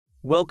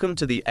Welcome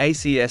to the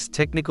ACS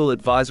Technical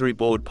Advisory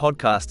Board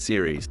podcast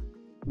series,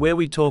 where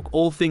we talk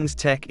all things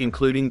tech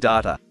including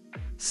data,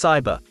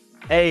 cyber,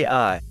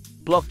 AI,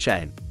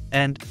 blockchain,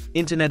 and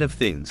Internet of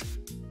Things.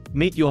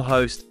 Meet your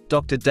host,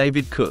 Dr.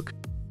 David Cook,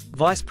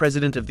 Vice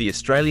President of the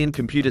Australian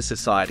Computer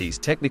Society's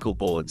Technical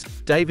Boards.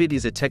 David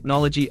is a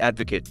technology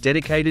advocate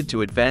dedicated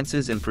to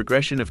advances and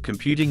progression of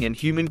computing and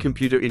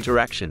human-computer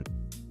interaction.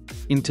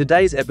 In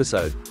today's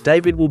episode,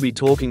 David will be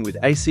talking with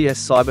ACS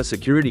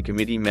Cybersecurity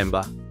Committee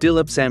member,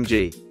 Dilip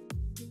Samji.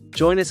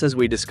 Join us as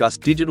we discuss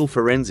digital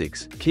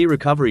forensics, key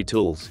recovery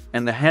tools,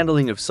 and the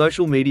handling of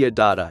social media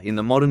data in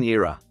the modern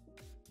era.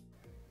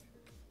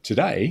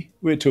 Today,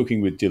 we're talking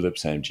with Dilip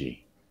Samji.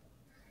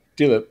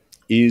 Dilip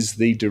is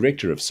the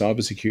Director of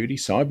Cybersecurity,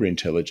 Cyber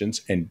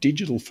Intelligence and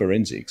Digital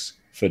Forensics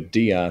for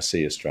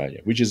DRC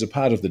Australia, which is a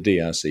part of the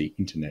DRC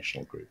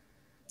International Group.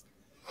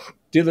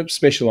 Dilip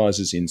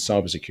specialises in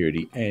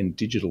cybersecurity and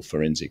digital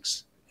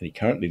forensics, and he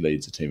currently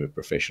leads a team of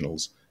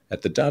professionals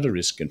at the Data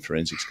Risk and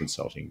Forensics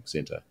Consulting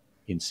Centre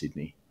in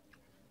Sydney.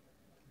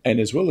 And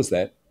as well as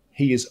that,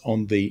 he is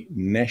on the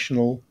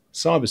National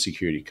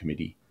Cybersecurity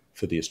Committee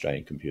for the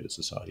Australian Computer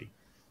Society.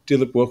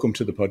 Dilip, welcome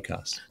to the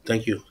podcast.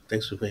 Thank you.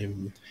 Thanks for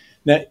having me.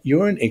 Now,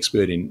 you're an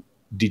expert in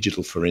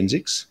digital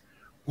forensics.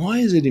 Why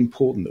is it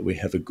important that we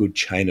have a good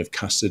chain of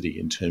custody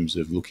in terms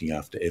of looking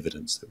after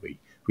evidence that we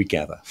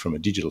gather from a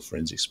digital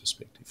forensics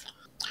perspective?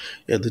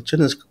 Yeah, the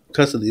chain of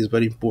custody is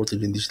very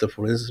important in digital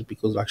forensics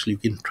because actually you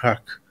can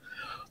track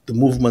the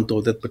movement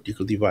of that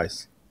particular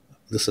device,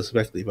 the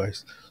suspect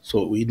device.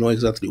 So we know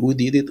exactly who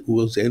did it, who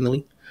was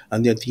handling,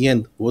 and at the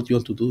end, what you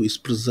want to do is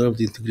preserve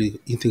the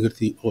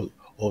integrity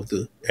of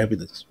the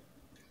evidence.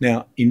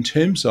 Now, in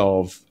terms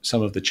of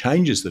some of the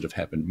changes that have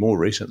happened more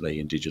recently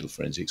in digital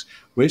forensics,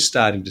 we're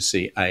starting to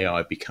see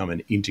AI become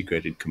an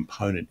integrated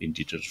component in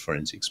digital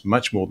forensics,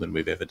 much more than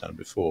we've ever done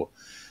before.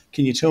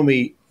 Can you tell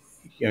me,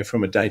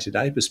 from a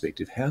day-to-day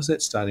perspective, how's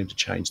that starting to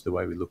change the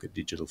way we look at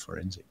digital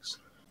forensics?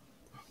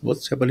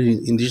 What's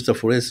happening in digital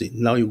forensics,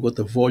 now you've got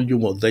a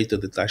volume of data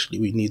that actually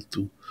we need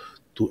to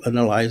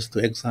analyze, to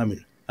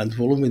examine. And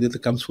volume of data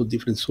comes from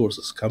different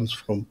sources, comes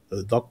from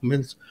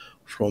documents,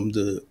 from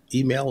the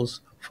emails,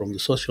 from the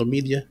social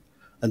media,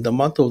 and the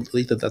amount of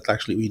data that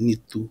actually we need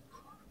to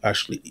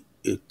actually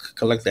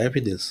collect the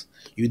evidence.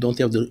 You don't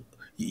have the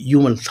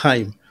human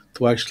time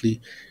to actually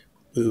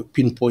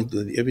pinpoint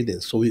the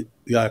evidence. So we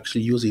are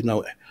actually using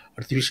now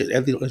artificial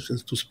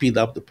intelligence to speed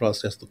up the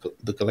process,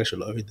 the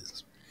collection of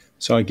evidence.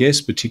 So I guess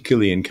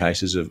particularly in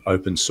cases of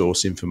open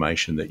source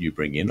information that you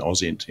bring in,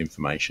 OSINT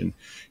information,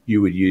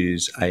 you would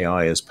use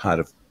AI as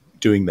part of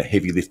doing the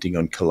heavy lifting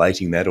on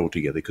collating that all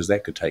together, because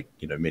that could take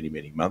many,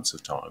 many months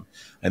of time.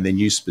 And then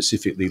you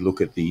specifically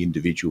look at the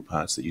individual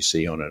parts that you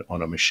see on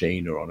a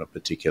machine or on a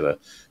particular,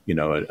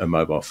 a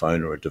mobile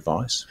phone or a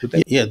device.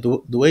 Yeah,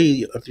 the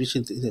way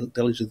artificial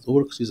intelligence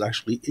works is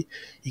actually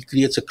it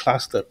creates a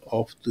cluster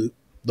of the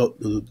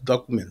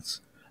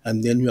documents,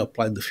 and then you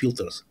apply the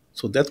filters.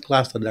 So that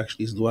cluster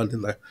actually is the one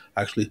that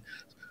actually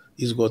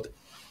is got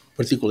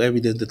particular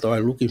evidence that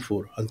I'm looking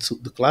for. And so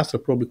the cluster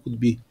probably could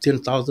be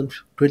 10,000,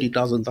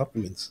 20,000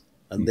 documents,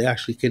 and they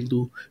actually can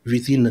do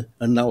within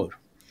an hour.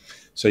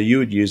 So you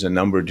would use a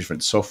number of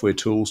different software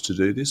tools to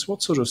do this.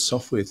 What sort of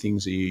software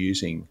things are you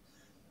using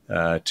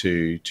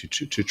to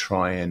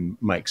try and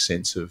make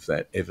sense of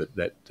that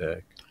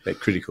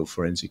critical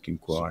forensic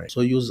inquiry?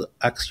 So use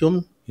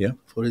Axiom,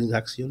 forensic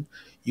Axiom,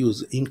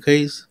 use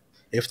Incase,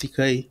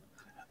 FTK,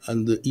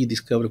 and the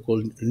e-discovery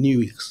called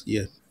Nuix,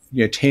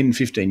 10,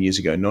 15 years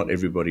ago, not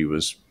everybody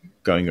was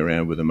going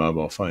around with a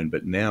mobile phone,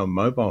 but now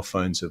mobile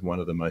phones are one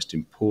of the most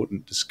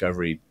important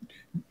discovery,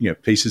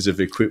 pieces of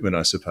equipment,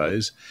 I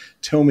suppose.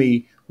 Tell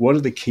me, what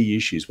are the key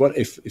issues? What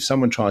if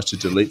someone tries to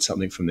delete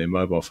something from their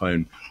mobile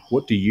phone,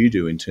 what do you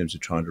do in terms of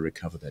trying to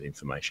recover that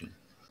information?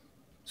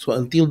 So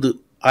until the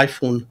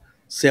iPhone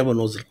 7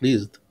 was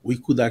released, we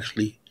could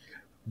actually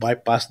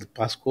bypass the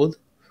passcode.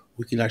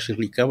 We can actually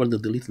recover the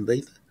deleted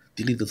data,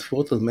 deleted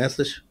photo,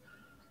 message.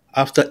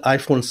 After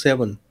iPhone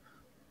 7,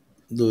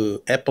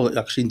 the Apple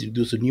actually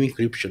introduced a new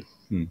encryption,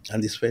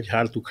 and it's very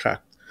hard to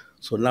crack.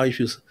 So now if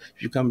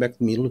you come back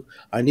to me, look,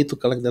 I need to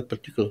collect that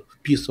particular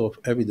piece of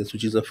evidence,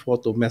 which is a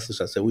photo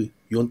message. I say,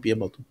 you won't be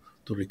able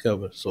to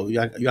recover. So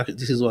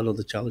this is one of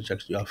the challenges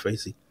actually you are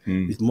facing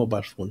with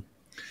mobile phone.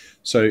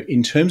 So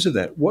in terms of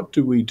that, what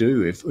do we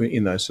do if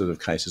in those sort of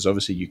cases?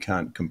 Obviously, you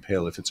can't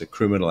compel if it's a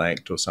criminal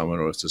act or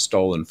it's a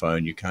stolen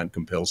phone, you can't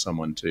compel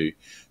someone to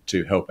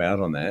help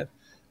out on that.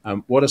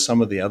 What are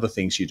some of the other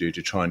things you do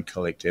to try and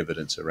collect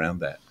evidence around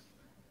that?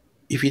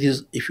 If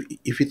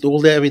all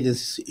the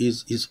evidence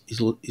is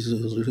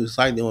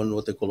residing on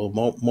what they call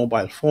a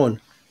mobile phone,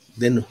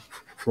 then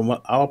from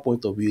our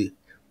point of view,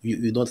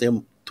 you don't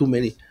have too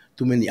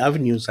many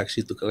avenues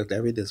actually to collect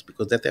evidence,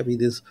 because that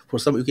evidence for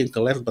some you can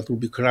collect but will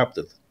be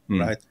corrupted,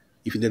 right?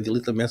 If you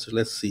delete a message,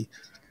 let's see,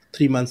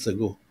 3 months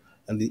ago,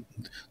 and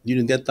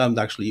during that time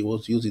actually he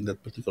was using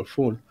that particular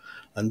phone,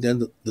 and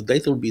then the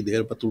data will be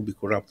there but will be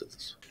corrupted.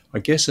 I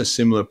guess a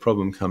similar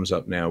problem comes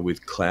up now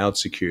with cloud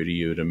security.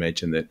 You would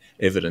imagine that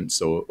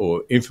evidence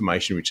or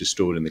information which is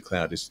stored in the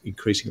cloud is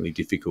increasingly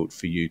difficult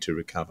for you to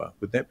recover.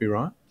 Would that be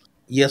right?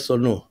 Yes or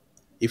no?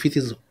 If it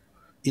is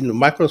in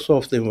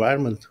Microsoft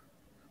environment,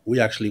 you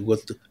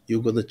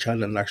got the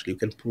channel, and actually you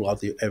can pull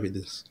out the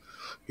evidence.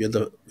 We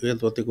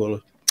had what they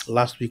call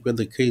last week, when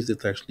the case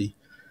that actually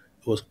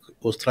was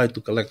trying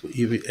to collect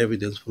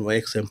evidence from an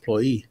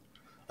ex-employee,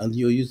 and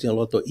you're using a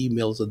lot of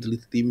emails and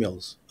deleted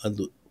emails, and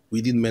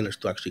we didn't manage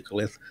to actually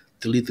collect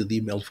deleted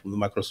emails from the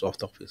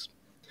Microsoft Office.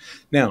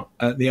 Now,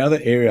 the other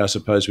area, I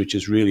suppose, which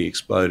has really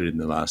exploded in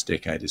the last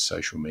decade is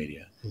social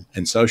media.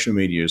 And social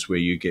media is where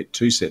you get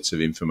two sets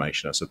of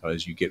information, I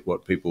suppose. You get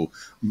what people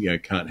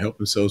can't help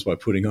themselves by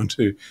putting on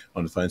the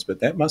phones, but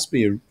that must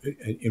be,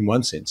 in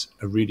one sense,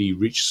 a really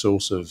rich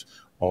source of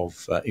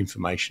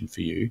information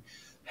for you.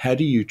 How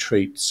do you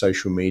treat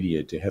social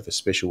media? Do you have a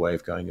special way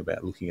of going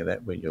about looking at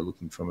that when you're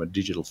looking from a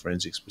digital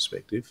forensics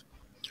perspective?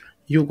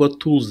 You've got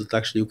tools that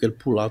actually you can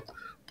pull out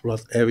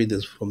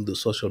evidence from the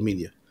social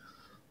media.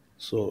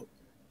 So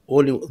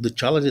only the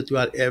challenge that you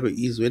are having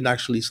is when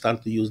actually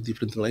start to use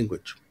different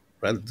language,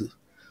 right?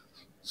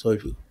 So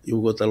if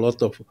you've got a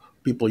lot of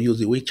people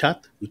using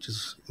WeChat, which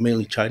is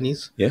mainly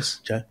Chinese.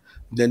 Yes.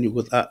 Then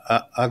you've got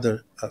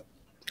other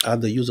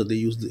users, they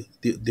use the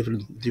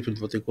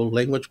different what they call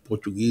language,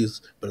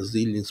 Portuguese,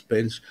 Brazilian,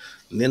 Spanish.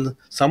 And then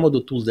some of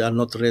the tools, they are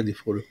not ready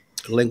for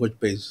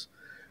language-based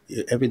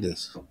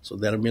evidence. So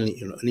they are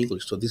mainly in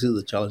English. So this is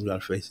the challenge we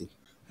are facing.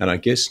 And I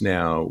guess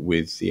now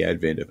with the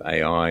advent of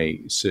AI,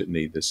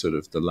 certainly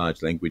the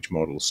large language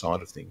model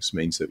side of things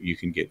means that you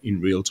can get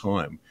in real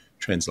time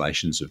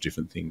translations of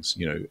different things,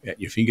 at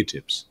your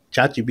fingertips.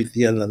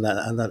 ChatGPT and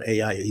other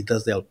AI, it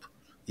does help.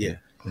 Yeah.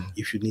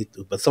 If you need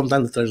to. But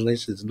sometimes the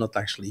translation is not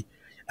actually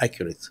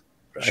accurate.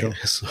 Right? Sure.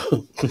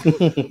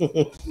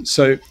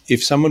 So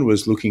if someone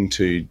was looking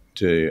to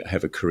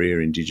have a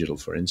career in digital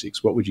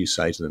forensics, what would you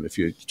say to them if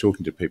you're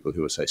talking to people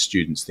who are, say,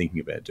 students thinking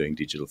about doing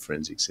digital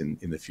forensics in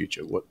the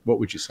future? What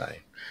would you say?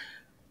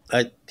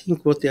 I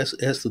think what he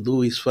has to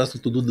do is first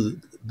to do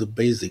the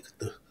basic,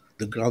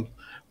 the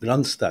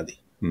ground study,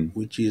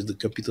 which is the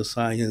computer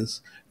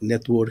science,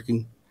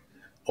 networking,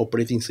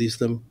 operating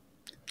system,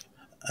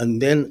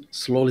 and then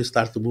slowly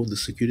start to move the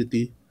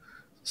security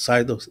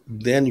side of.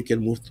 Then you can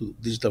move to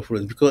digital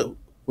forensics, because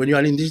when you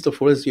are in digital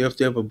forensics, you have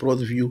to have a broad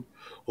view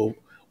of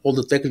all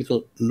the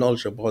technical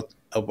knowledge about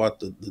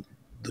the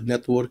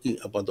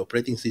networking, about the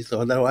operating system.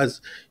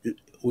 Otherwise,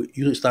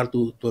 you start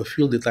to a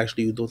field that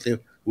actually you don't have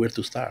where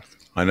to start.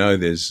 I know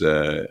there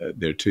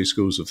are two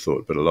schools of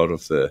thought, but a lot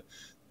of the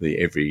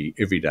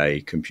everyday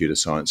computer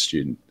science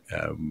student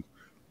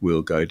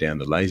will go down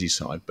the lazy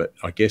side. But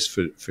I guess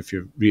if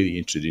you're really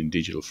interested in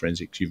digital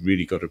forensics, you've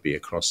really got to be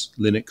across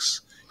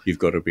Linux. You've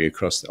got to be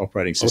across the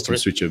operating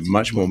systems, which are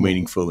much more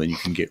meaningful, and you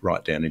can get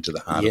right down into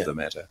the heart of the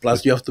matter.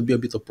 Plus, you have to be a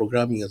bit of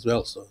programming as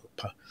well. So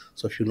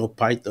if you know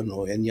Python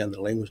or any other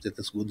language that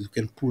is good, you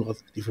can pull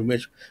out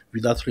information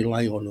without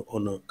relying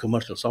on a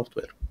commercial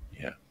software.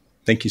 Yeah.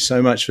 Thank you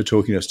so much for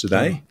talking to us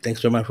today.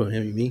 Thanks very much for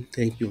having me.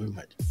 Thank you very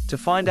much. To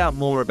find out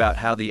more about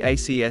how the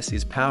ACS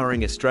is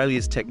powering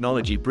Australia's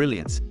technology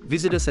brilliance,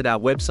 visit us at our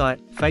website,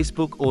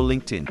 Facebook or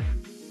LinkedIn.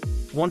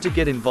 Want to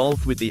get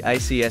involved with the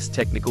ACS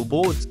technical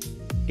boards?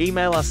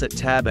 Email us at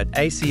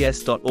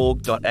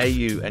tab@acs.org.au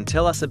and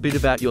tell us a bit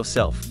about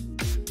yourself.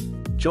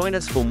 Join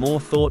us for more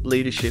thought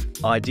leadership,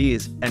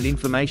 ideas, and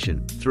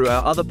information through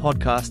our other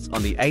podcasts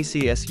on the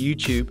ACS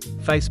YouTube,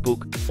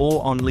 Facebook,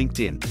 or on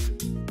LinkedIn.